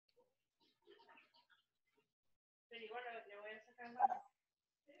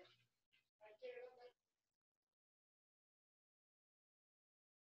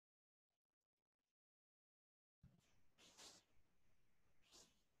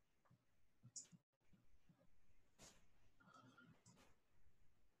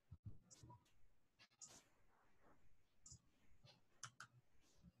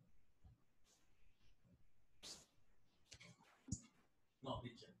No,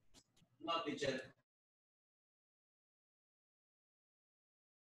 teacher. No, teacher.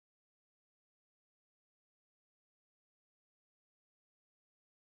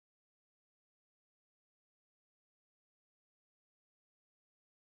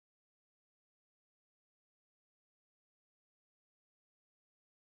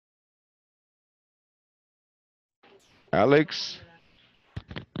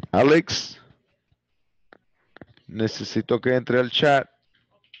 Alex, necesito que entre al chat.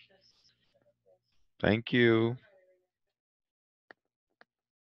 Thank you.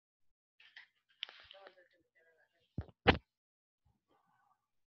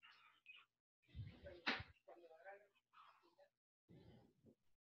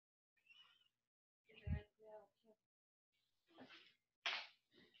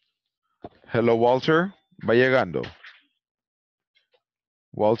 Hello, Walter. Va llegando.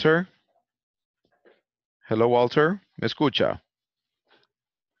 Walter. Hello, Walter. ¿Me escucha?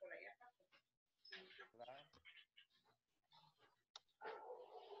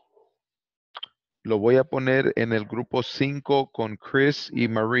 Lo voy a poner en el grupo 5 con Chris y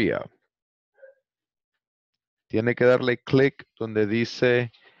María. Tiene que darle clic donde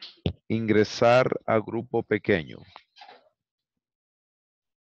dice ingresar a grupo pequeño.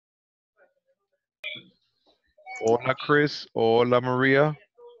 Hola, Chris. Hola, María.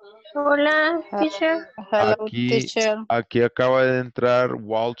 Hola, teacher. Hello, Aquí, teacher. aquí acaba de entrar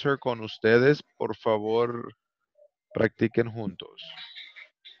Walter con ustedes. Por favor, practiquen juntos.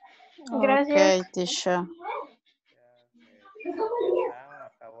 Gracias. Ok, teacher.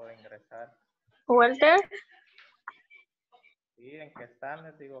 Acabo de ingresar. Walter. Sí, ¿en qué están?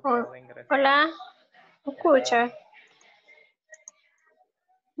 Les digo, acabo de ingresar. Hola. ¿Me escucha?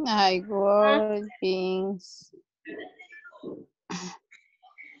 Hi, good beans.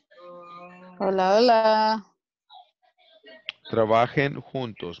 Hola, hola. Trabajen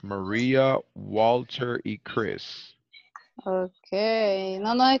juntos, María, Walter y Chris. Ok,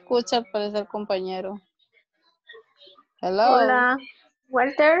 no nos escucha al parecer compañero. Hello. Hola.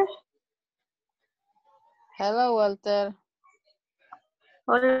 Walter. Hello, Walter.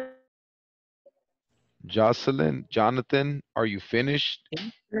 Hola. Jocelyn, Jonathan, are you finished?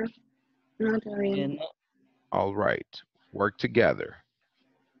 No, todavía no. All right, work together.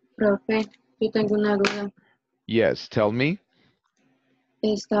 Profe, yo tengo una duda. Yes, tell me.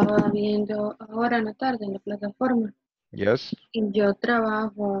 Estaba viendo ahora en la tarde en la plataforma. Yes. Y yo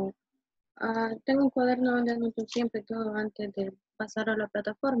trabajo, tengo un cuaderno donde anoto siempre todo antes de pasar a la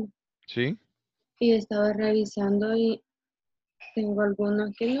plataforma. Sí. Y estaba revisando y tengo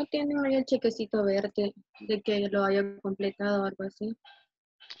algunos que no tienen ahí el chequecito verde de que lo haya completado o algo así.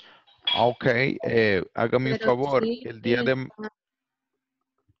 Ok, hágame un Pero favor. sí, El día de,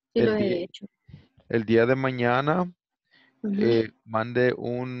 sí lo el día, he hecho. el día de mañana, Ujú. mande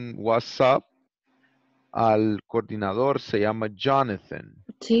un WhatsApp al coordinador, se llama Jonathan.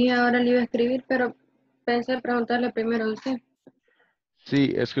 Sí, ahora le iba a escribir, pero pensé preguntarle primero a usted.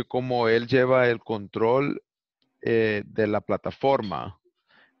 Sí, es que como él lleva el control de la plataforma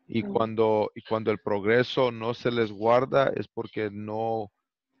y cuando el progreso no se les guarda es porque no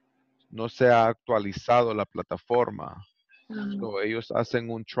se ha actualizado la plataforma. So, ellos hacen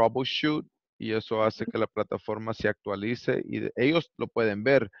un troubleshoot y eso hace que la plataforma se actualice y ellos lo pueden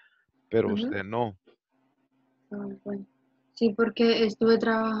ver, pero usted no. Bueno. Sí, porque estuve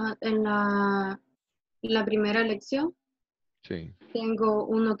trabajando en la primera lección. Sí. Tengo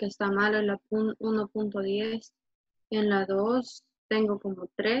uno que está malo en la 1.10. En la 2 tengo como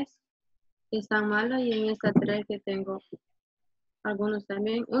 3 que están malos y en esta 3 que tengo algunos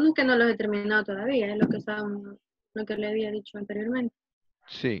también. Unos que no los he terminado todavía, es lo que le había dicho anteriormente.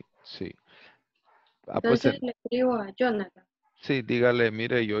 Sí, sí. Pues Entonces le escribo a Jonathan. sí, dígale,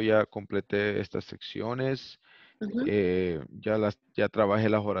 mire, yo ya completé estas secciones, ya trabajé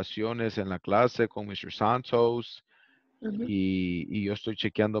las oraciones en la clase con Mr. Santos y yo estoy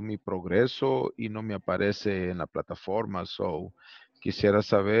chequeando mi progreso y no me aparece en la plataforma. So, quisiera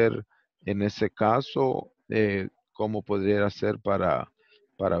saber en ese caso cómo podría hacer para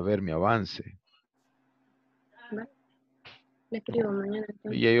ver mi avance. ¿Va? Le escribo mañana.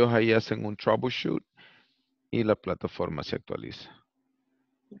 Y ellos ahí hacen un troubleshoot y la plataforma se actualiza.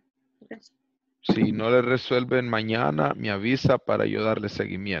 Gracias. Si no le resuelven mañana, me avisa para yo darle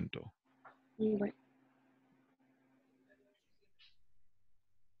seguimiento. Y bueno,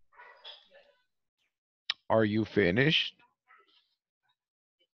 Are you finished?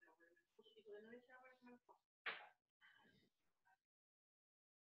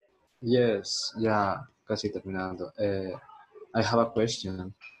 Yes, ya casi terminando. I have a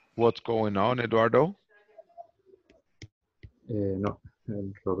question. What's going on, Eduardo? No,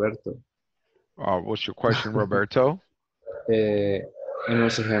 Roberto. What's your question, Roberto? En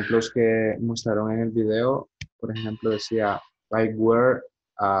los ejemplos que mostraron en el video, por ejemplo, decía I wear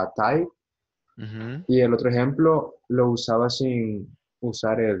a tie Ujú. y el otro ejemplo lo usaba sin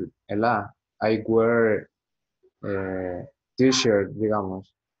usar el a. I wear t-shirt,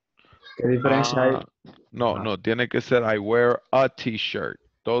 digamos. ¿Qué diferencia hay? No, tiene que ser I wear a t-shirt.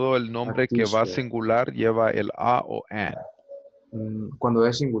 Todo el A nombre que va t-shirt. singular lleva el a o an Cuando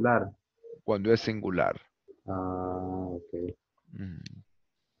es singular. cuando es singular. Ok. Ujú.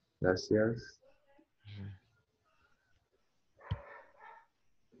 Gracias.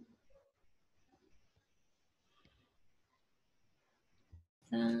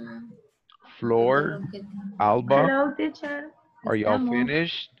 Flor, Alba, Hello, teacher. are y'all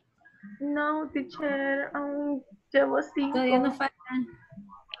finished? No, teacher. Llevo 5. Todavía nos faltan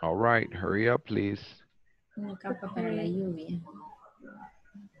All right, hurry up, please. una capa para la lluvia.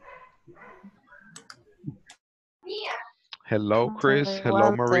 Hello, Chris.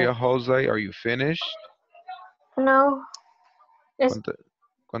 Hello, Maria Jose. Are you finished? No, es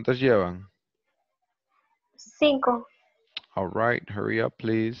 ¿Cuántas llevan? 5. All right, hurry up,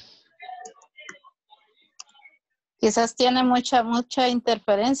 please. Quizás tiene mucha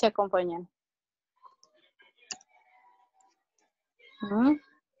interferencia, compañero. ¿Mm?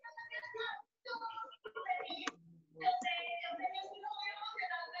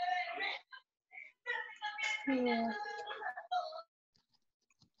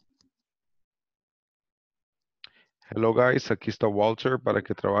 Hello, guys. Aquí está Walter para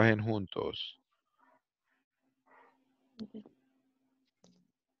que trabajen juntos.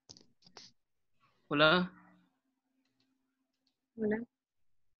 Hola. hola.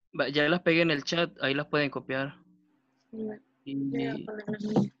 Ya las pegué en el chat, ahí las pueden copiar. Y bueno, voy a Y poner las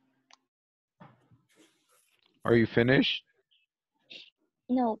mías. Are you finished?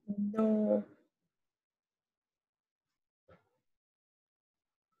 No. No.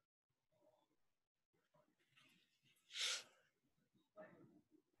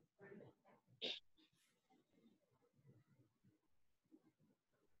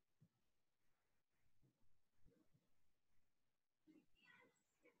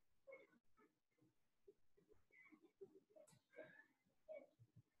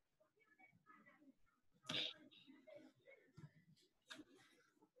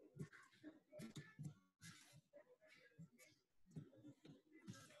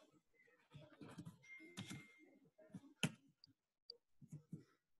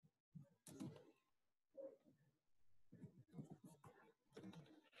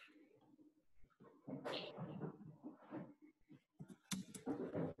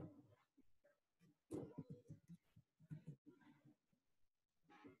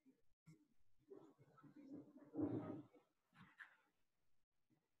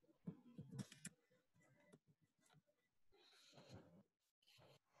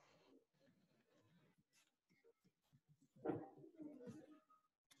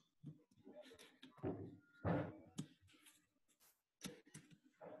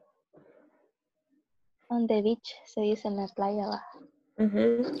 On the beach se dice en la playa baja.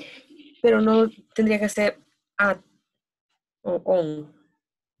 Ujú. Pero no tendría que ser at o on.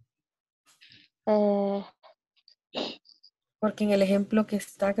 Porque en el ejemplo que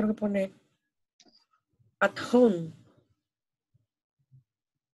está, creo que pone at home.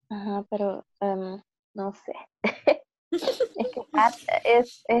 Ajá, pero no sé. Es que at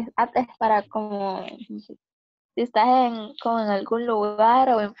es para como si estás como en algún lugar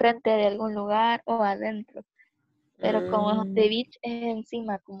o enfrente de algún lugar o adentro. Pero como es on the beach es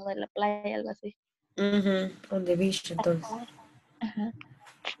encima como de la playa, algo así. On the beach, entonces. Ajá.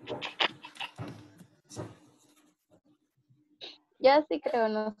 Ya sí creo,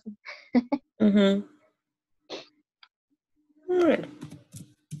 no sé. Bueno.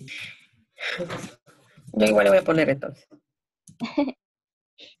 Yo igual le voy a poner entonces.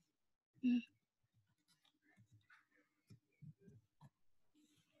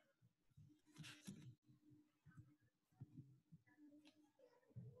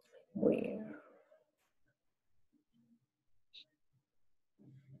 Where.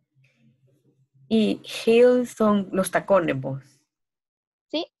 Y heels son los tacones, vos.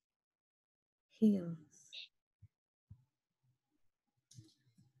 Sí. Heels.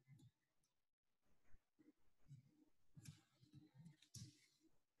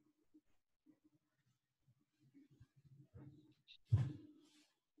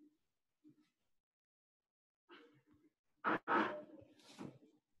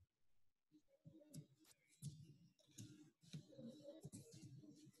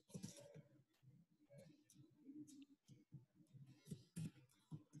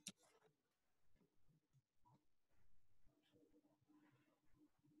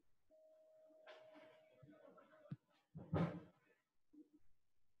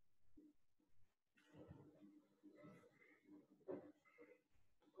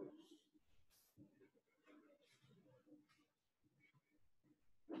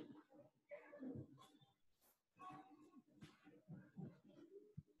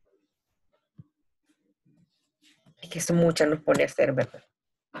 Es que eso mucha nos pone a hacer, ¿verdad?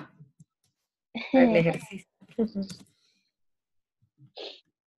 El ejercicio.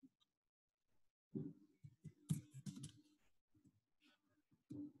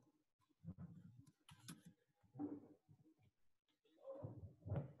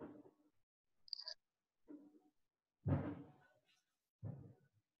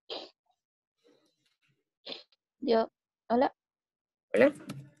 Hola, Hola.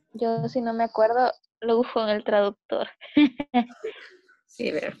 yo si no me acuerdo, lo busco en el traductor.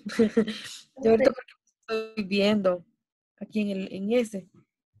 Sí, vea. Yo ahorita porque estoy viendo aquí en ese.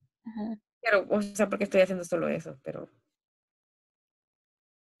 Ajá. Pero, o sea, porque estoy haciendo solo eso, pero.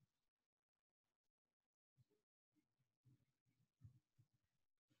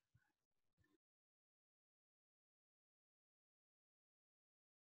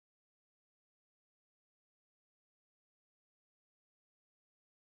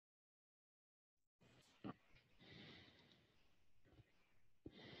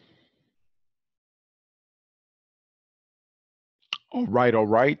 All right, all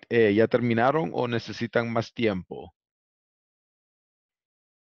right. ¿Ya terminaron o necesitan más tiempo?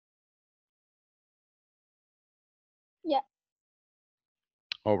 Ya.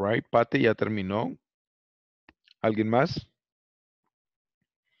 All right, Pati, ¿ya terminó? ¿Alguien más?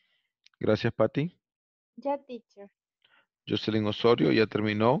 Gracias, Pati. Ya, teacher. Jocelyn Osorio, ¿ya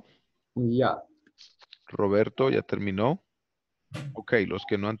terminó? Ya. Roberto, ¿ya terminó? Ok, los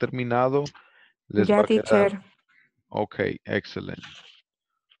que no han terminado, les va Ya, a quedar. teacher. Ok, excellent.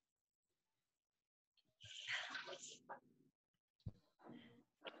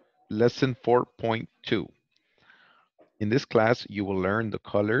 Lesson 4.2. In this class, you will learn the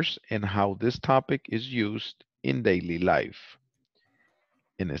colors and how this topic is used in daily life.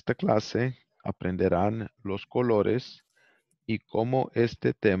 En esta clase, aprenderán los colores y cómo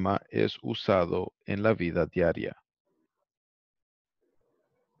este tema es usado en la vida diaria.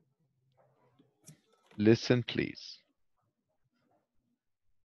 Listen, please.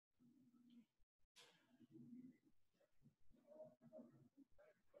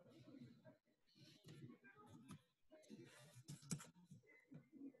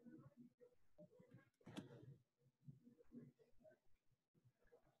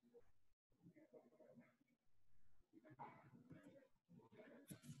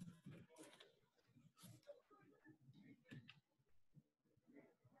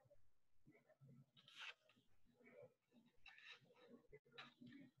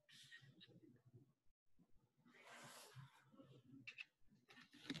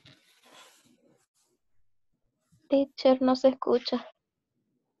 Teacher, no se escucha.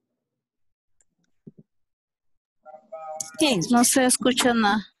 No se escucha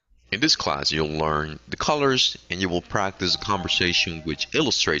nada. In this class, you'll learn the colors and you will practice a conversation which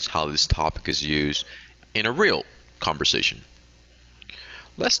illustrates how this topic is used in a real conversation.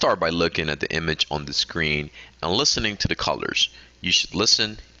 Let's start by looking at the image on the screen and listening to the colors. You should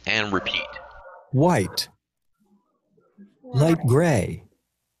listen and repeat. White, light gray,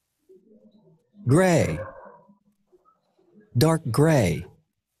 gray, dark gray,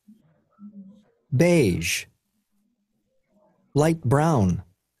 beige, light brown,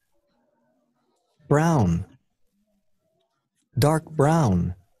 brown, dark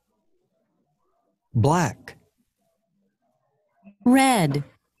brown, black, red,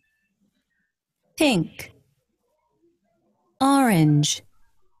 pink, orange,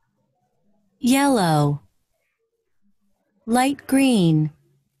 yellow, light green,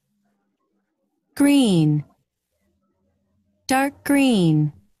 green, dark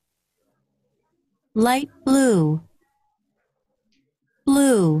green, light blue,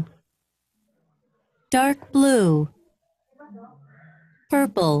 blue, dark blue,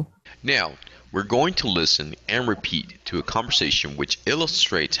 purple. Now, We're going to listen and repeat to a conversation which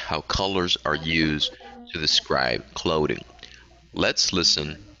illustrates how colors are used to describe clothing. Let's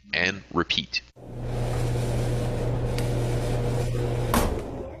listen and repeat.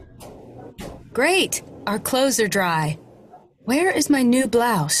 Great! Our clothes are dry. Where is my new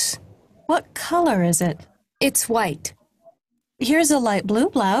blouse? What color is it? It's white. Here's a light blue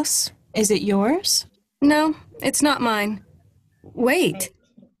blouse. Is it yours? No, it's not mine. Wait,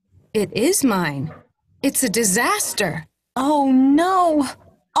 it is mine. It's a disaster. Oh no!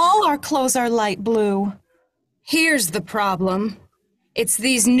 All our clothes are light blue. Here's the problem. It's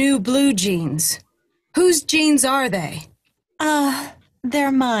these new blue jeans. Whose jeans are they?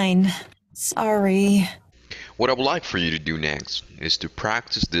 They're mine. Sorry. What I would like for you to do next is to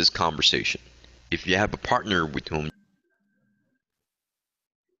practice this conversation. If you have a partner with whom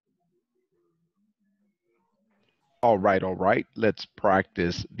All right. Let's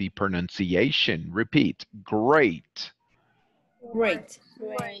practice the pronunciation. Repeat. Great. Great.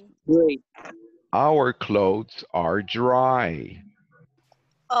 Great. Our clothes are dry.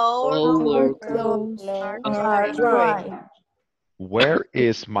 Our Clothes Are dry. Where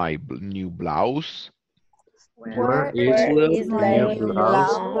is my new blouse? Where is Well, my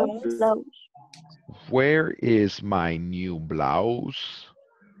blouse? blouse? Where is my new blouse?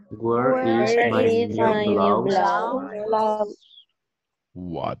 Where is my new blouse? Blouse.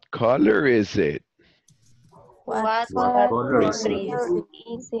 What color is it? What What color is it?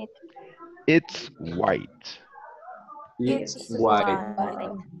 is it? It's white. It's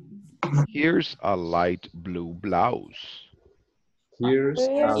white. Here's a light blue blouse. Here's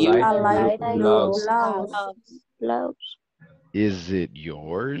a Here's light blue blouse. Blouse. Is it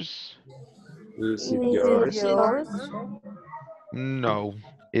yours? Is it yours? No,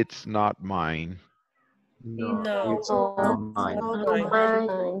 it's not mine. No, No. it's not mine.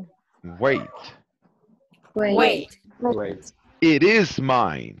 Mine. Wait, Wait. Wait, it is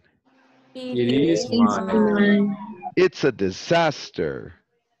mine. it is mine. It's a disaster.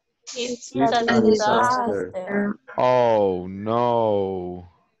 It's It's a disaster. Oh no.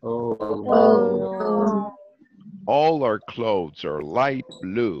 Oh no. All our clothes are light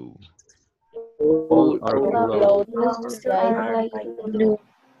blue. all our clothes. Clothes are like blue.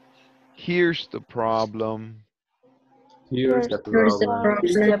 Here's the problem. Here's the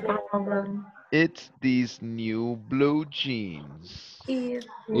problem. It's these new blue jeans.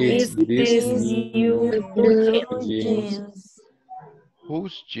 It's this new Blue jeans.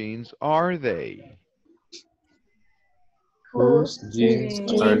 Whose jeans are they? Whose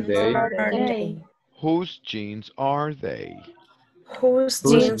jeans are they? Whose jeans are they? Whose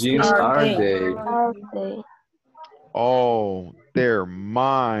Whose jeans jeans are are they? they? are they? Oh, they're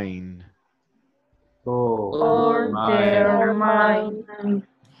mine. Oh, They're mine. mine.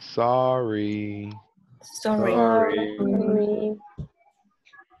 Sorry. Sorry.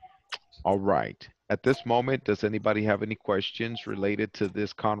 All right. At this moment, does anybody have any questions related to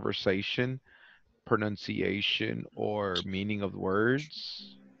this conversation, pronunciation, or meaning of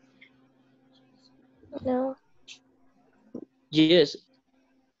words? No. yes.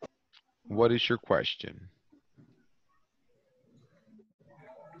 What is your question?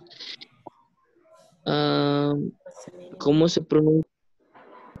 ¿Cómo se pronuncia?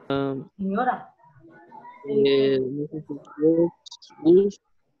 No sé si es Hus,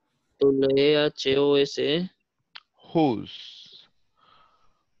 W-H-O-S-E. Whose.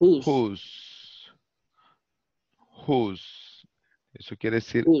 Hus. Whose. Whose. Eso quiere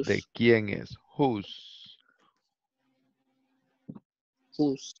decir Whose. de quién es. Whose.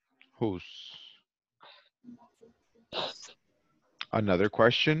 Hus. Whose. Another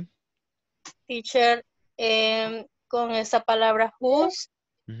question? Teacher, con esa palabra whose,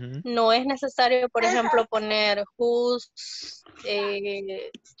 Ujú. no es necesario, por ejemplo, poner whose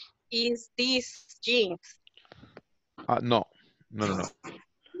is this jeans. No.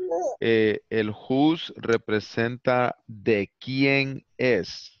 El whose representa de quién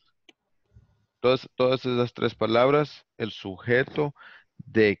es. Todas esas tres palabras, el sujeto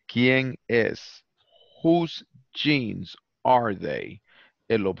de quién es. Whose jeans are they?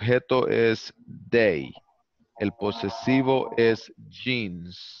 El objeto es they. El posesivo es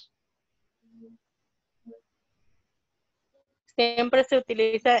jeans. Siempre se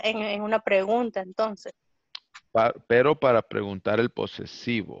utiliza en una pregunta, entonces. Pero para preguntar el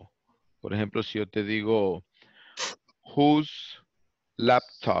posesivo. Por ejemplo, si yo te digo, whose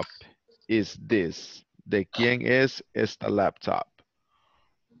laptop is this? ¿De quién es esta laptop?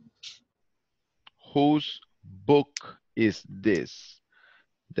 Whose book is this?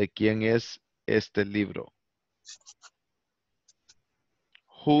 ¿De quién es este libro?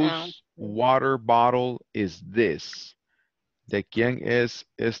 Whose water bottle is this? ¿De quién es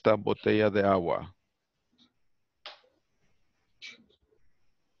esta botella de agua?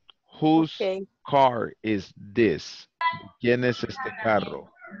 Whose Okay. car is this? ¿De quién es este carro?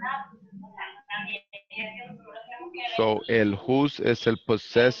 So, el whose es el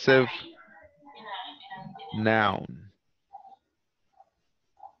possessive noun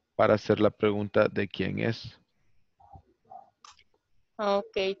para hacer la pregunta de quién es.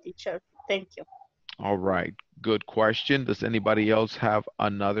 Okay, teacher. Thank you. All right, good question. Does anybody else have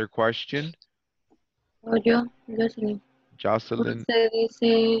another question? O yo sí. Jocelyn, Se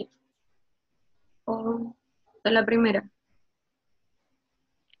dice oh, de la primera.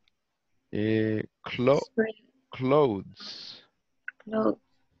 Spring, clothes clothes.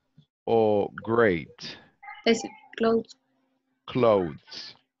 o great. Ese, clothes.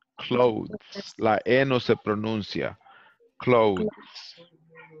 Clothes. Clothes. La E no se pronuncia. Clothes.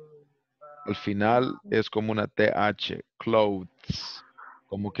 Al final es como una TH. Clothes.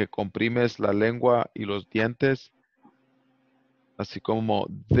 Como que comprimes la lengua y los dientes. Así como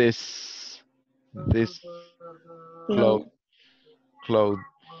this. This. Clothes. Clothes.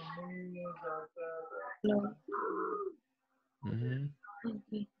 Clothes. Mhm.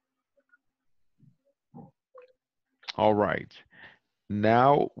 Okay. All right.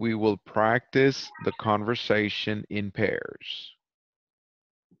 Now we will practice the conversation in pairs.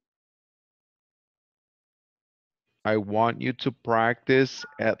 I want you to practice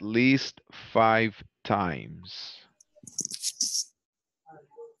at least 5 times.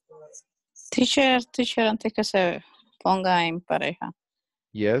 Teacher, antes que se ponga en pareja.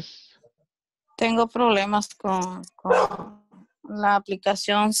 Yes? Tengo problemas con la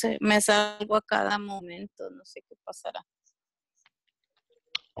aplicación. Me salgo a cada momento. No sé qué pasará.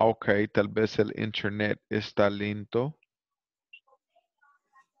 Ok, tal vez el internet está lento.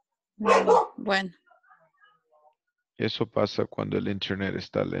 Bueno, Eso pasa cuando el internet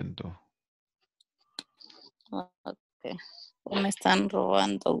está lento. ok. O me están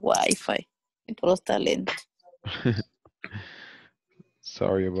robando Wi-Fi. Y todo está lento.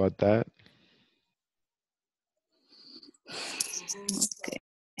 Sorry about that. Ok.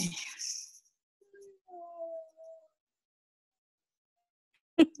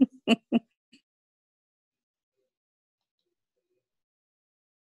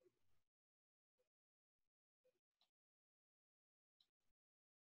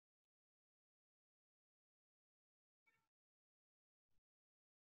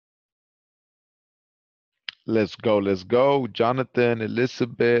 Let's go, let's go. Jonathan,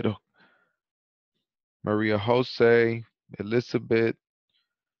 Elizabeth, Maria Jose, Elizabeth,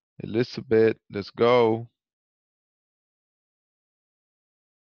 let's go.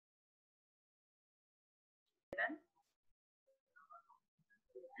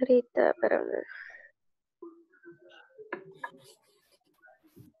 Ahorita, pero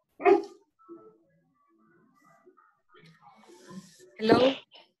Hello.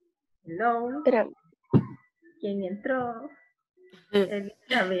 Hello. espérame. ¿Quién entró?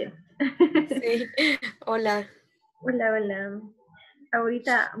 Elizabeth. Sí. Hola. Hola, hola.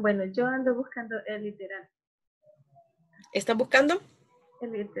 Ahorita, bueno, yo ando buscando el literal. ¿Estás buscando?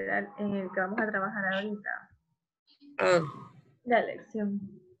 El literal en el que vamos a trabajar ahorita. Ah. La lección.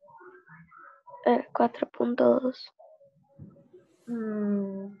 4.2.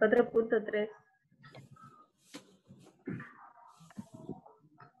 4.3.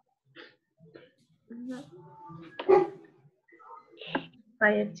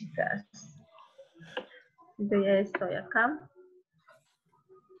 Vaya, chicas. Yo ya estoy acá.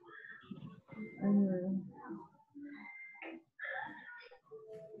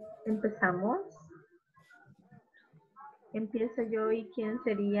 Empezamos. Empiezo yo y ¿quién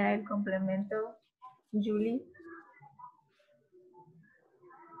sería el complemento? Julie.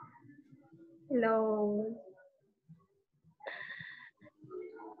 Hello.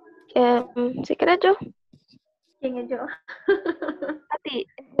 ¿Sí crees yo? ¿Quién es yo? A ti.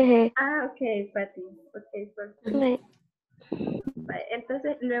 Ah, ok, Pati. Ok, perfecto. Vale,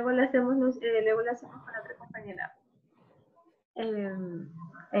 entonces, luego lo hacemos con la otra compañera.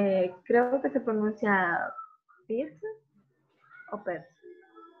 Creo que se pronuncia Pierce o Pers.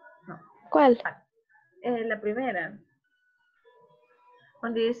 No. ¿Cuál? La primera.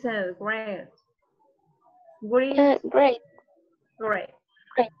 Cuando dice great. Great. Great. Great.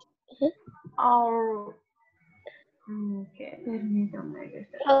 Our. Okay. Permítame.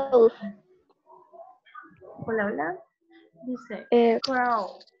 Close. Hola, hola. Dice,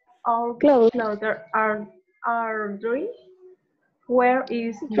 Close. our clothes are dry. Where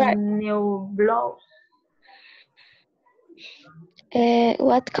is Dry. new blouse?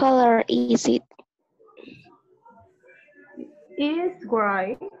 What color is it? It's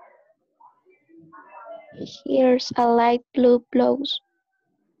gray. Here's a light blue blouse.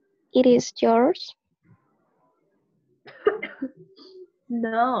 It is yours?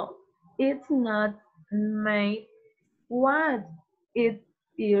 No, it's not made. What? It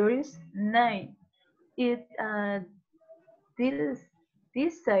is name. It's a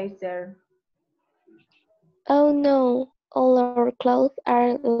disaster. Oh no, all our clothes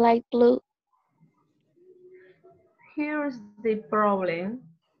are light blue. Here's the problem.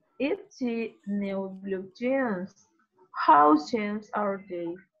 It's the new blue jeans. How jeans are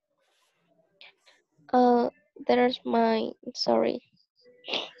they? Uh, there's mine, sorry.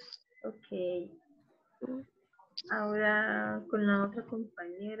 Ok. Ahora con la otra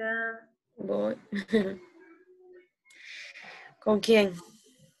compañera. Voy. ¿Con quién?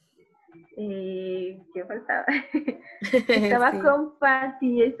 ¿Qué faltaba? Estaba Sí. con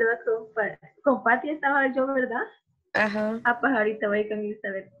Patty, con Patty estaba yo, ¿verdad? Ajá. Ah, pues ahorita voy con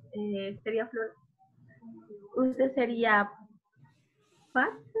Elizabeth. Sería Flor. Usted sería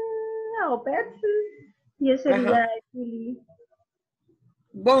Pat o Pet. Y yo sería Julie.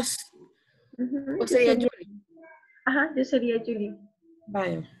 ¿Vos? ¿Vos sería Julie? Ajá, yo sería Julie.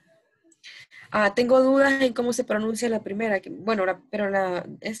 Vaya. Tengo dudas en cómo se pronuncia la primera. Bueno,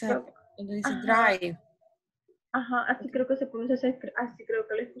 esa donde dice drive. Ajá, así creo que se pronuncia, así creo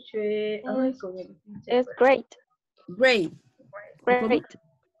que lo escuché. Ay, con el Es great. Great. Great.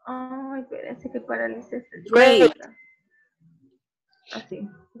 Ay, espérense que paralice. Great. Así.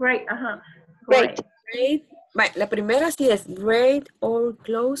 Great, ajá. Great. Great. Vale, la primera sí es great, all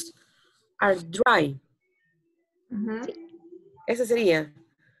clothes are dry. Sí. Esa sería.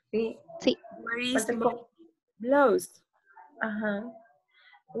 Sí. Sí. Where is my blouse? Ajá.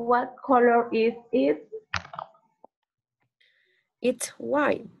 What color is it? It's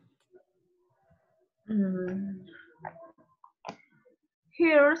white.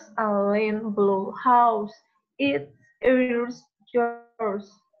 Here's a light blue house. It is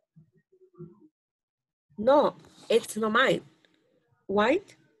yours. No, it's not mine.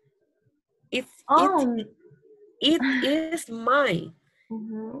 White? It is mine.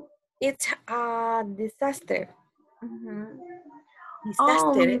 It's a disaster.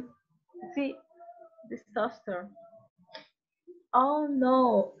 Disaster. Sí, disaster. Oh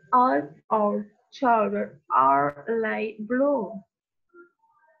no, all our children are light blue.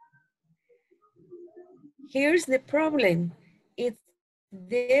 Here's the problem. It's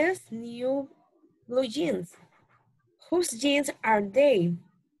these new blue jeans. Whose jeans are they?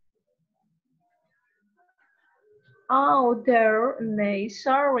 Oh, they're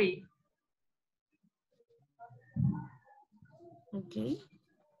sorry. Okay.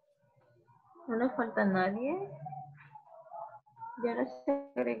 ¿No nos falta nadie? Ya no se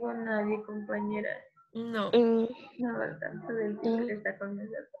agregó nadie, compañera. No. No, verdad, todo el tiempo que está con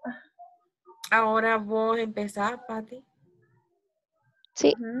nosotros. Ahora vos empezás, Pati.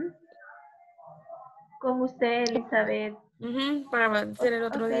 Sí. Con usted, Elizabeth. Para hacer el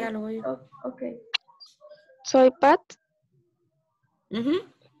otro diálogo. Ok. ¿Soy Pat?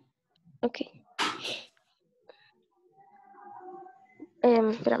 Ok.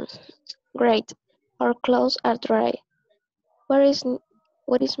 Espérame. Great. Our clothes are dry. What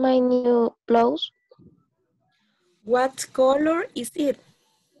is my new blouse? What color is it?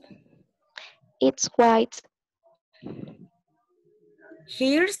 It's white.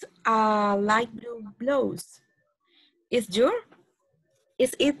 Here's a light blue blouse. Is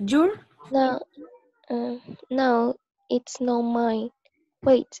it your? No, no, it's not mine.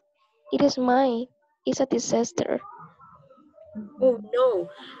 Wait, it is mine. It's a disaster. Oh no,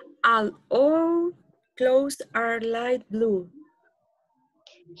 all clothes are light blue.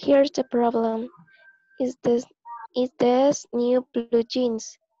 Here's the problem. Is this new blue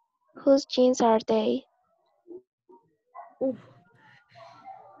jeans? Whose jeans are they? Ooh.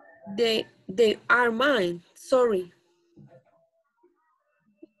 They are mine. Sorry.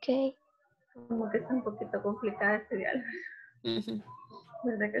 Okay. Como que está un poquito complicada este diálogo.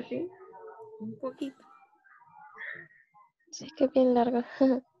 ¿Verdad que sí? Un poquito. Sí, que bien larga.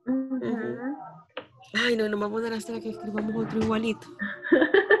 Ay, no me voy a poner hasta que escribamos otro igualito.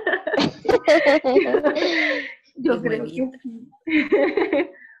 Yo creo que sí.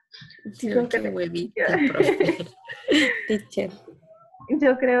 Qué huevita, profe. Teacher.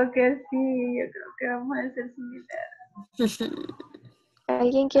 Yo creo que sí, yo creo que vamos a hacer similar.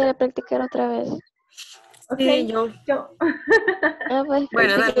 ¿Alguien quiere practicar otra vez? Sí, yo. Pues,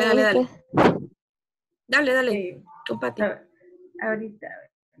 bueno, dale. pues. Dale. Compati. Ahorita.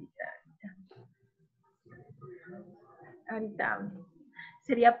 ahorita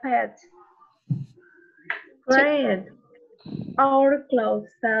sería pet. Great. Our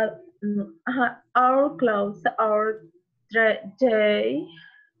clothes are dry.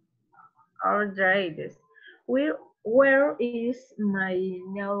 Our dries. Where is my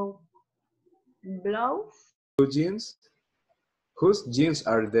new blouse? Blue jeans? Whose jeans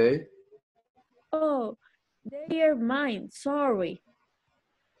are they? Oh, they are mine. Sorry.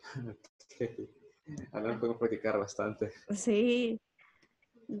 Okay. Ahora podemos practicar bastante. Sí.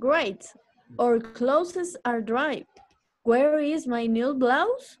 Great. Our clothes are dry. Where is my new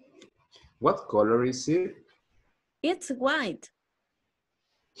blouse? What color is it? It's white.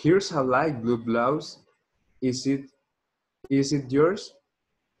 Here's a light blue blouse. Is it yours?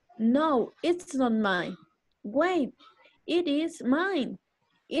 No, it's not mine. Wait, it is mine.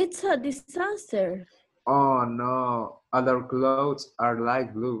 It's a disaster. Oh no, other clothes are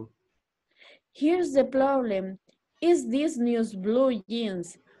light blue. Here's the problem. Is this new blue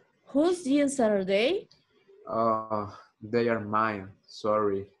jeans? Whose jeans are they? Oh, they are mine.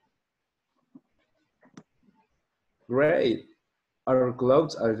 Sorry. Great. Our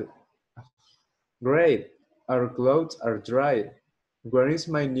clothes are great. Our clothes are dry. Where is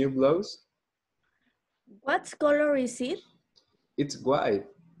my new blouse? What color is it? It's white.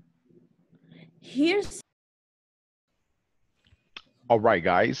 Here's. All right,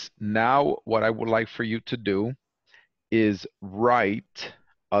 guys. Now what I would like for you to do is write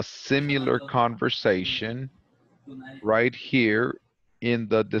a similar conversation right here in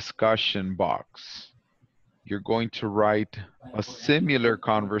the discussion box. You're going to write a similar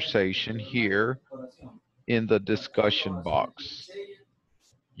conversation here in the discussion box.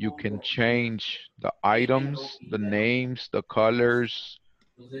 You can change the items, the names, the colors,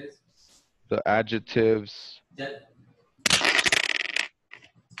 the adjectives.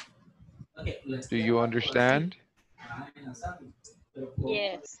 Do you understand?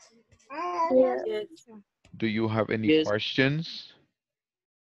 Yes. Yes. Do you have any questions?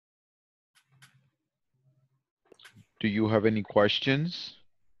 Do you have any questions?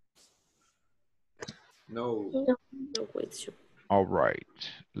 No. No question. All right,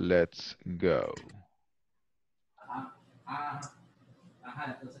 let's go.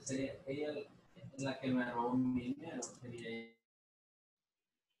 Ajá, entonces sería ella la que me robó mi dinero, sería ella.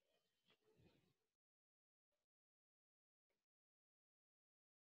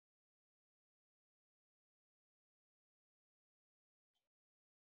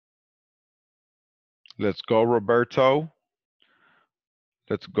 Let's go, Roberto.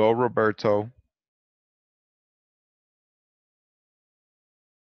 Let's go, Roberto.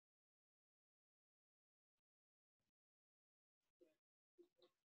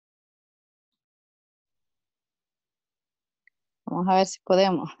 Vamos a ver si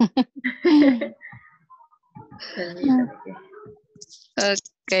podemos.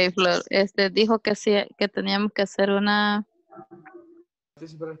 Ok, Flor. Dijo que sí, que teníamos que hacer una. Yo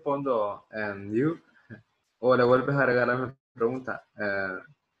siempre respondo, and you? O le vuelves a agregar la pregunta.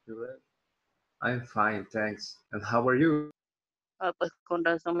 I'm fine, thanks. And how are you? Ah, pues con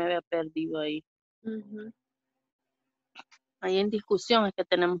razón me había perdido ahí. Ahí en discusión es que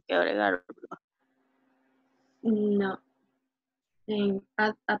tenemos que agregar, ¿verdad? No, en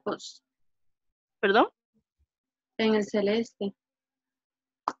apos. ¿Perdón? En el celeste.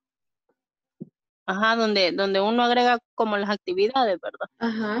 Ajá, donde uno agrega como las actividades, ¿verdad?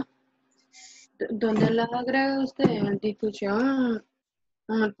 Ajá. ¿Dónde las agrega usted? En discusión,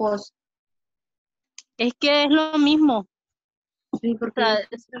 en el post. Es que es lo mismo. Sí, porque O sea,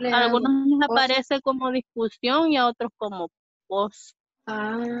 siempre le a hago algunos les post. aparece como discusión y a otros como post.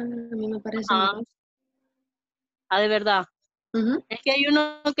 Ah, a mí me parece Ah, post. de verdad. Es que hay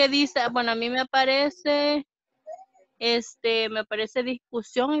uno que dice, bueno, a mí me aparece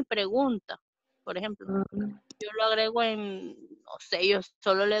discusión y pregunta, por ejemplo. Yo lo agrego en, no sé, yo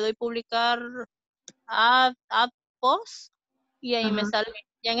solo le doy publicar add post y ahí me sale,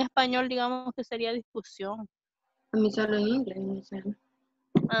 ya en español digamos que sería discusión. A mí solo en inglés me sale.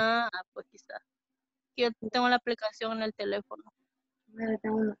 Ah, pues quizás. Yo tengo la aplicación en el teléfono. Ahora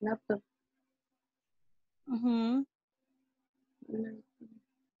tengo un laptop. Hay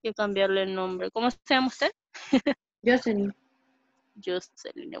que cambiarle el nombre. ¿Cómo se llama usted? Jocelyn.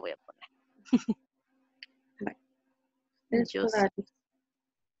 Jocelyn le voy a poner. Jocelyn.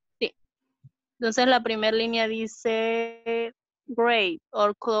 Sí. Entonces la primera línea dice, great,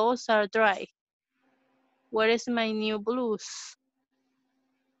 our clothes are dry. Where is my new blouse?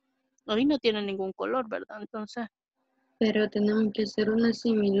 Hoy no tiene ningún color, ¿verdad? Entonces. Pero tenemos que hacer una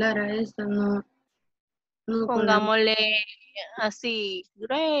similar a esta, no Pongámosle así,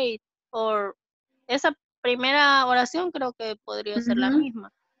 great, or esa primera oración creo que podría ser la Ujú,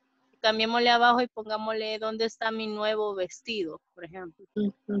 misma. Cambiémosle abajo y pongámosle dónde está mi nuevo vestido, por ejemplo.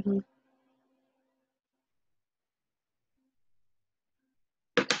 ujú.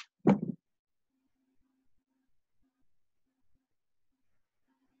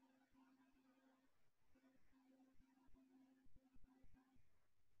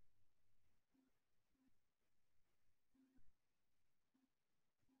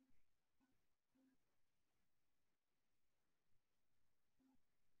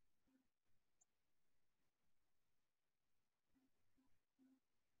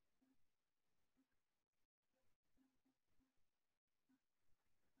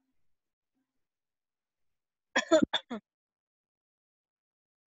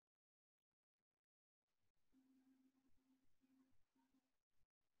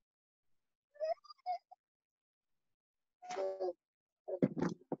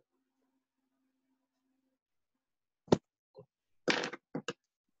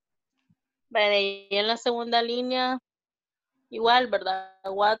 Vale, y en la segunda línea, igual, ¿verdad?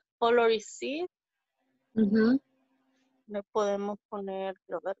 What color is it? Ujú. Le podemos poner,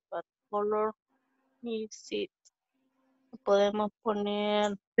 quiero ver, what color is it? Le podemos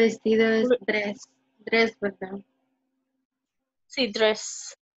poner, Vestido es dress. Dress, ¿verdad? sí,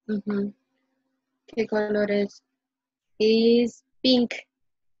 dress. Ujú. ¿Qué color es? Es pink.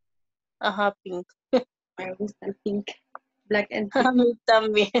 Ajá, pink. Me gusta el pink. Black and A pink. mí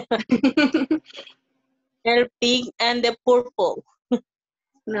también. El pink and the purple.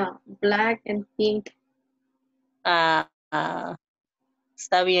 No, black and pink. Ah,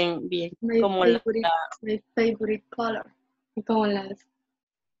 está bien, bien. Como My favorite color. Como las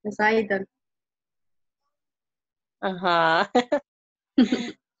idol. ajá.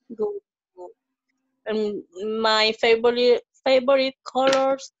 Good, good. My favorite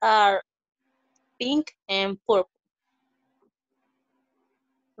colors are pink and purple.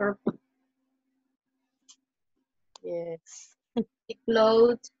 Purple. Yes. The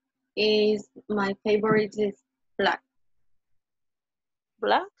clothes is my favorite is black.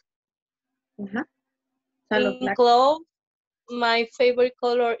 Black. Ajá. Solo In black. clothes, my favorite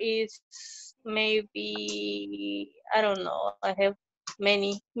color is maybe, I don't know. I have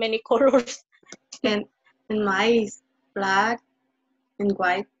many colors. And my is black and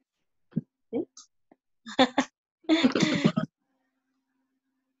white. ¿Sí?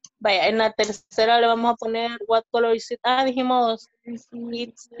 Vaya, en la tercera le vamos a poner what color is it. Ah, dijimos it's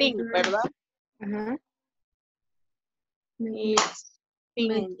pink, ¿verdad? Ajá. It's Me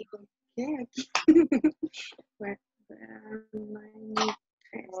pink. equivoqué aquí. Where are my dress?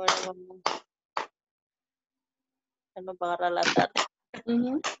 Bueno, vamos. Ya nos va a agarrar la tarde.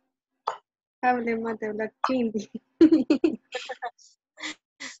 Ujú. Hable más de Black Chindi.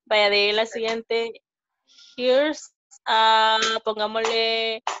 Vaya, de ahí la siguiente. Here's,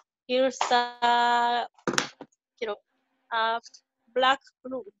 pongámosle, here's a, quiero, a black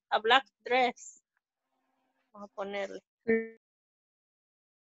blue, a black dress. Vamos a ponerle.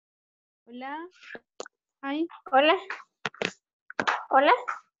 Hola. Hi. Hola. Hola.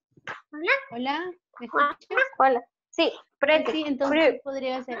 Hola. Hola. ¿Me escuchas? Hola. Sí, pretty. Sí, entonces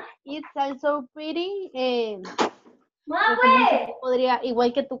podría ser it's also pretty. Podría,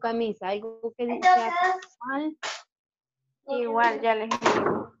 igual que tu camisa, algo que sea igual. Igual, ya les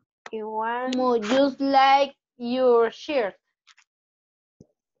digo. Igual. Como just like your shirt.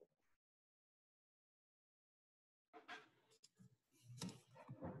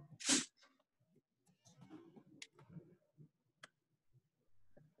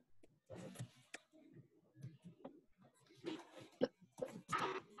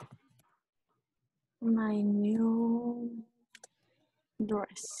 My new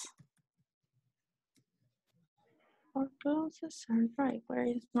dress. Our clothes are right. Where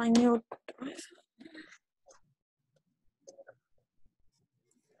is my new dress?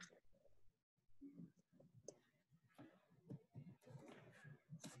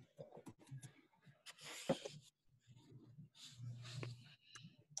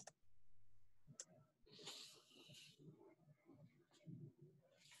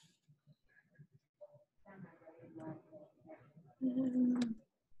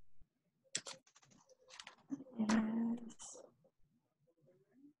 Yes.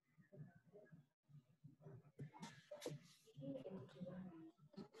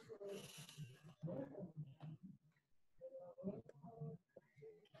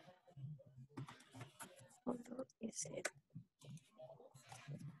 What is it?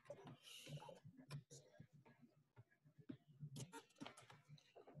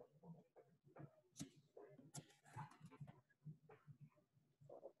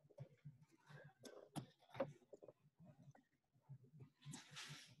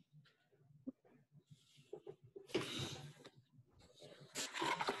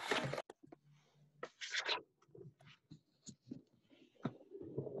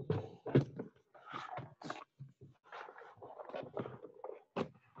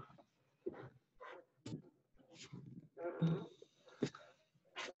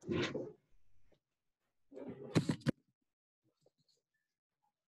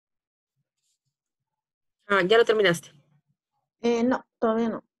 Ah, ya lo terminaste. No, todavía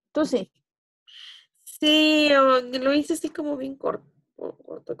no. Tú sí. Sí, lo hice así como bien corto.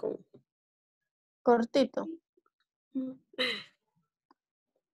 Corto como. Cortito.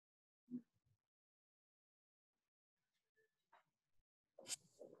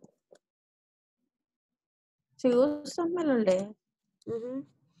 Si gustas, me lo lees.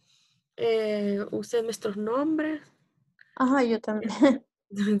 Usé nuestros nombres. Ajá, yo también.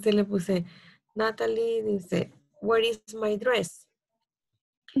 Entonces le puse, Natalie dice, where is my dress?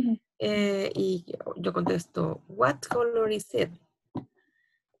 Y yo contesto, what color is it?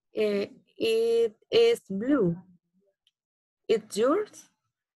 It is blue. It's yours?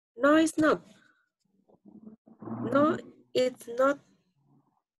 No, it's not. No, it's not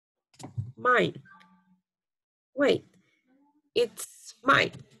mine. Wait, it's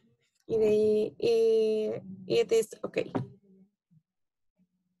mine. It is okay.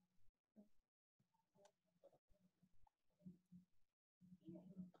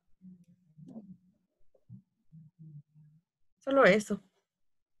 Solo eso.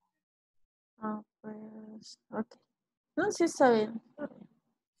 Ah, pues, ok. No, sí está bien.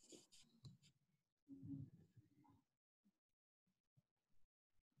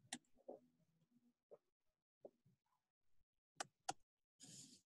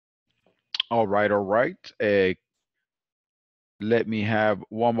 All right, all right. Let me have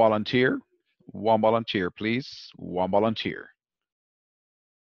one volunteer. One volunteer, please. One volunteer.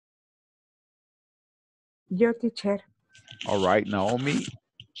 Yo, teacher. All right, Naomi,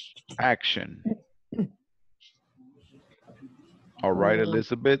 action. All right,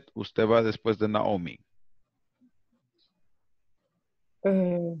 Elizabeth, usted va después de Naomi.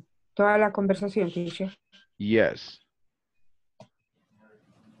 Toda la conversación, teacher. Yes.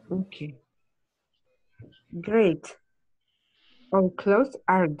 Okay. Great. Our clothes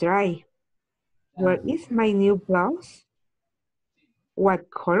are dry. Where is my new blouse?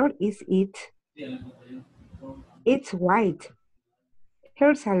 What color is it? It's white.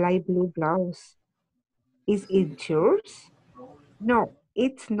 Here's a light blue blouse. Is it yours? No,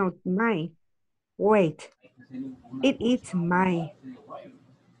 it's not mine. Wait, it is mine.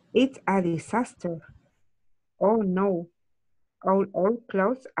 It's a disaster. Oh no, all our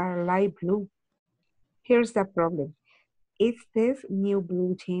clothes are light blue. Here's the problem. It's these new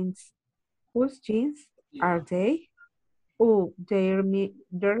blue jeans. Whose jeans are they? Oh, they're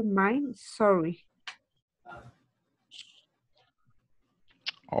mine. Sorry.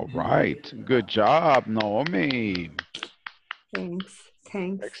 All right. Good job, Naomi. Thanks.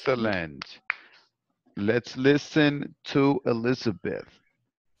 Excellent. Let's listen to Elizabeth.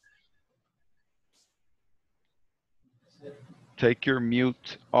 Take your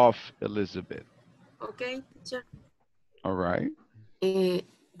mute off, Elizabeth. Okay, teacher. All right.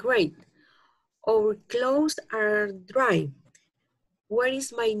 Great. Our clothes are dry. Where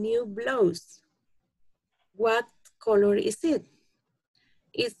is my new blouse? What color is it?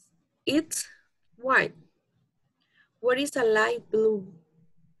 It's white. What is a light blue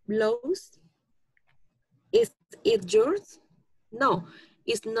blouse? Is it yours? No,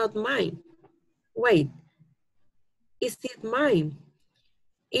 it's not mine. Wait, is it mine?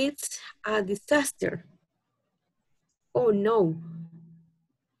 It's a disaster. Oh no,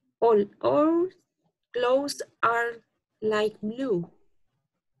 all our clothes are like blue.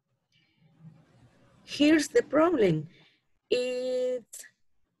 Here's the problem. It's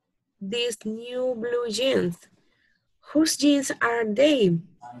these new blue jeans. Whose jeans are they?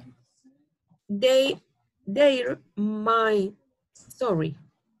 They're mine. Sorry.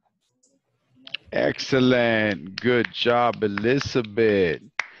 Excellent. Good job, Elizabeth.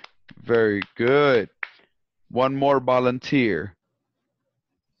 Very good. One more volunteer.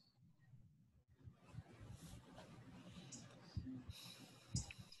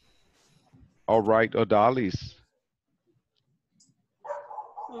 All right, Odalis.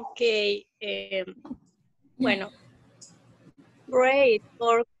 Okay. Bueno. Great.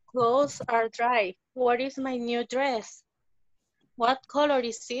 Our clothes are dry. What is my new dress? What color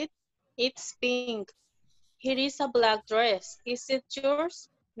is it? It's pink. Here is a black dress. Is it yours?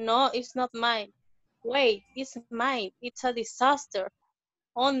 No, it's not mine. Wait, it's mine. It's a disaster.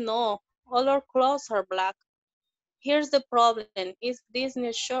 Oh no, all our clothes are black. Here's the problem. Is this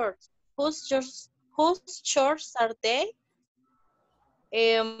new shorts? Whose shorts are they?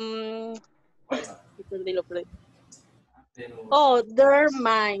 Lo perdí. Oh, they're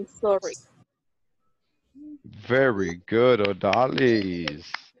mine. Sorry. Very good, Odalis.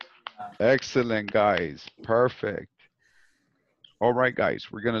 Excellent, guys. Perfect. All right,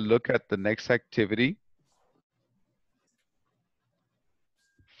 guys, we're going to look at the next activity.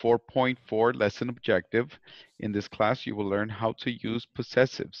 4.4 lesson objective. In this class, you will learn how to use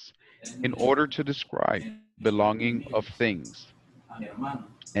possessives in order to describe belonging of things.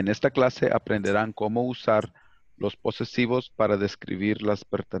 En esta clase aprenderán cómo usar los posesivos para describir las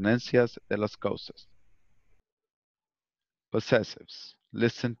pertenencias de las cosas. Possessives.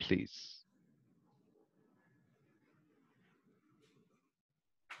 Listen, please.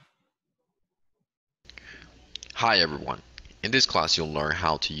 Hi everyone. In this class you'll learn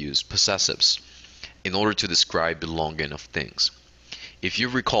how to use possessives in order to describe belonging of things. If you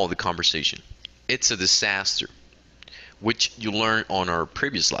recall the conversation, it's a disaster, which you learned on our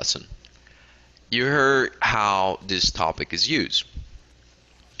previous lesson. You heard how this topic is used.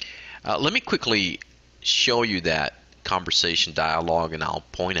 Let me quickly show you that conversation dialogue and I'll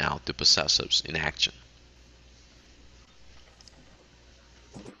point out the possessives in action.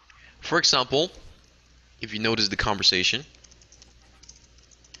 For example, if you notice the conversation,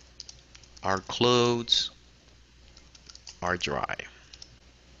 our clothes are dry.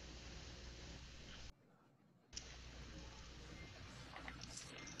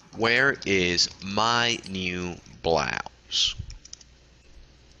 Where is my new blouse?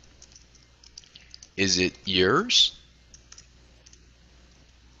 Is it yours?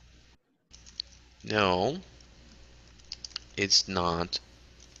 No, it's not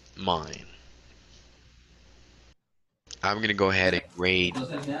mine. I'm going to go ahead and grade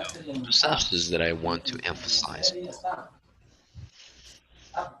the possessives that I want to emphasize.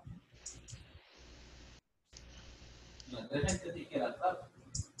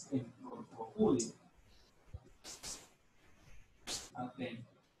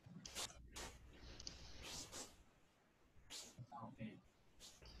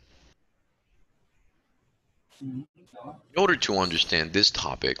 In order to understand this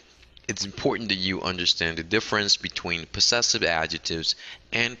topic, it's important that you understand the difference between possessive adjectives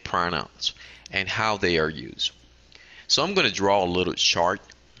and pronouns and how they are used. So I'm going to draw a little chart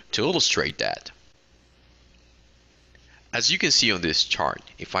to illustrate that. As you can see on this chart,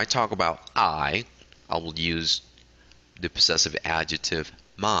 if I talk about I will use the possessive adjective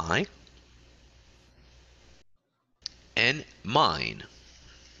my and mine.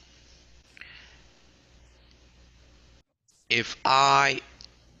 If I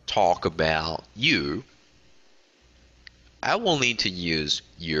talk about you, I will need to use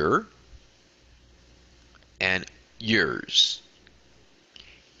your and yours.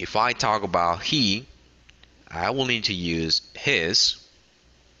 If I talk about he, I will need to use his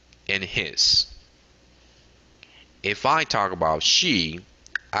and his. If I talk about she,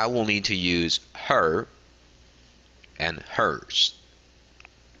 I will need to use her and hers.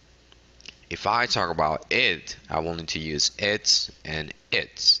 If I talk about it, I will need to use its and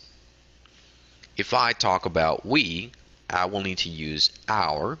its. If I talk about we, I will need to use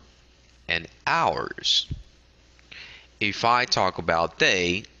our and ours. If I talk about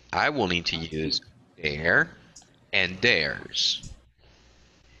they, I will need to use their and theirs.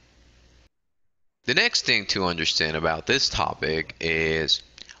 The next thing to understand about this topic is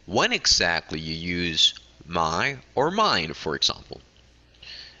when exactly you use my or mine, for example.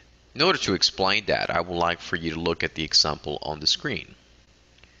 In order to explain that, I would like for you to look at the example on the screen.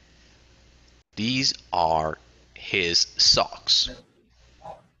 These are his socks.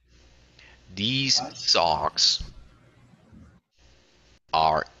 These socks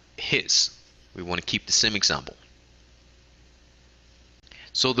are his. We want to keep the same example.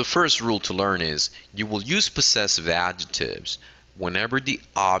 So the first rule to learn is you will use possessive adjectives whenever the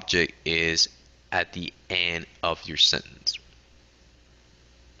object is at the end of your sentence.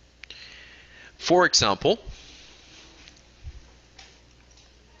 For example,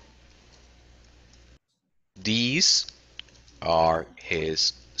 these are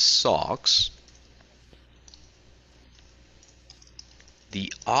his socks.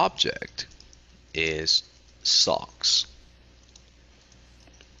 The object is socks.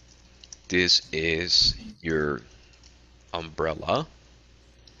 This is your umbrella.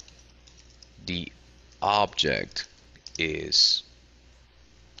 The object is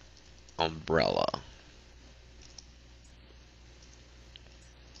umbrella.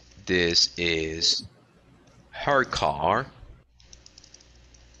 This is her car.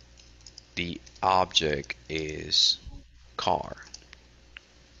 The object is car.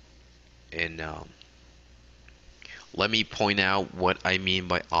 And let me point out what I mean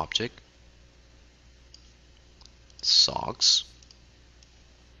by object. Socks,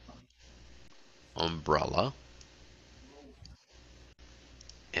 umbrella,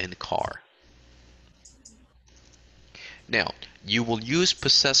 and car. Now, You will use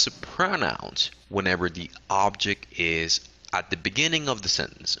possessive pronouns whenever the object is at the beginning of the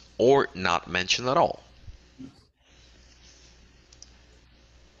sentence or not mentioned at all.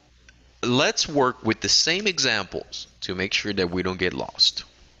 Let's work with the same examples to make sure that we don't get lost.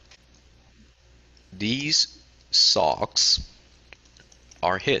 These socks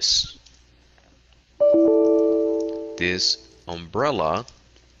are his. This umbrella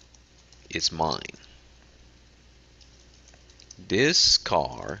is mine. This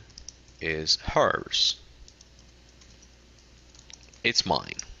car is hers. It's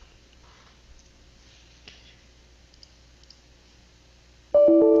mine.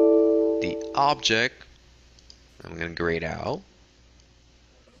 The object, I'm going to grade out.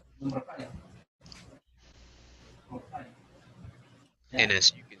 And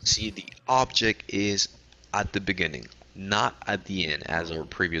as you can see, the object is at the beginning, not at the end, as our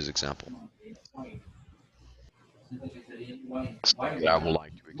previous example. Next thing that I would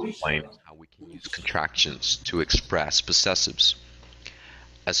like to explain is how we can use contractions to express possessives.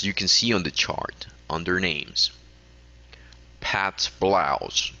 As you can see on the chart, under names, Pat's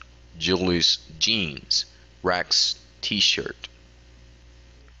blouse, Julie's jeans, Rex's t-shirt.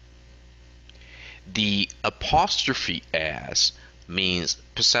 The apostrophe s means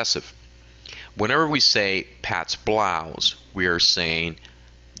possessive. Whenever we say Pat's blouse, we are saying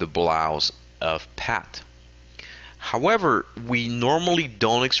the blouse of Pat. However, we normally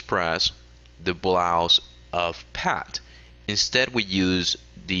don't express the blouse of Pat. Instead, we use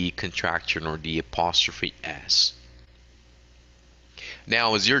the contraction or the apostrophe s.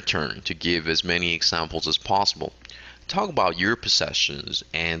 Now it's your turn to give as many examples as possible. Talk about your possessions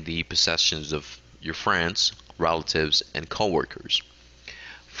and the possessions of your friends, relatives, and coworkers.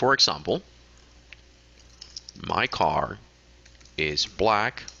 For example, my car is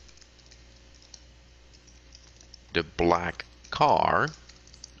black. The black car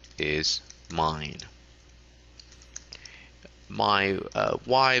is mine. My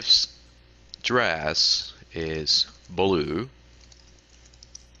wife's dress is blue.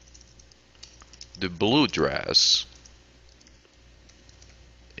 The blue dress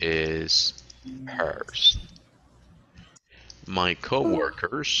is hers. My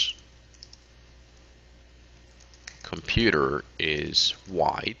coworker's computer is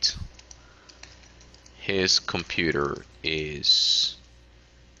white. His computer is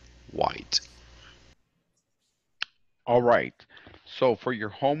white. All right. So for your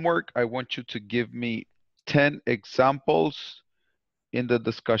homework, I want you to give me 10 examples in the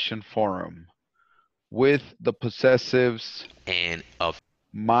discussion forum with the possessives and of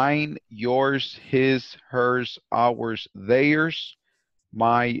mine, yours, his, hers, ours, theirs.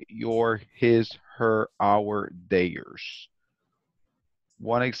 My, your, his, her, our, theirs.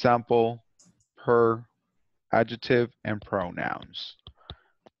 One example per adjective and pronouns.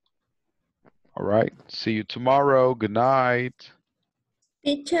 All right. See you tomorrow. Good night.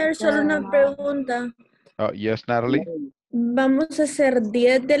 Teacher, solo una pregunta. Yes, Natalie. ¿Vamos a hacer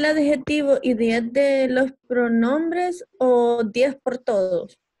 10 del adjetivo y 10 de los pronombres o 10 por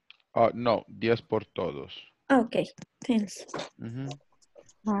todos? No, 10 por todos. Okay, thanks.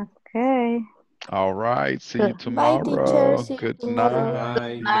 Okay. All right. See you Bye, tomorrow. teacher. See you Good tomorrow.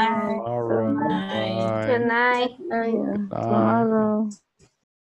 night. Bye. Tomorrow. Bye. Good night. Good night. Tomorrow.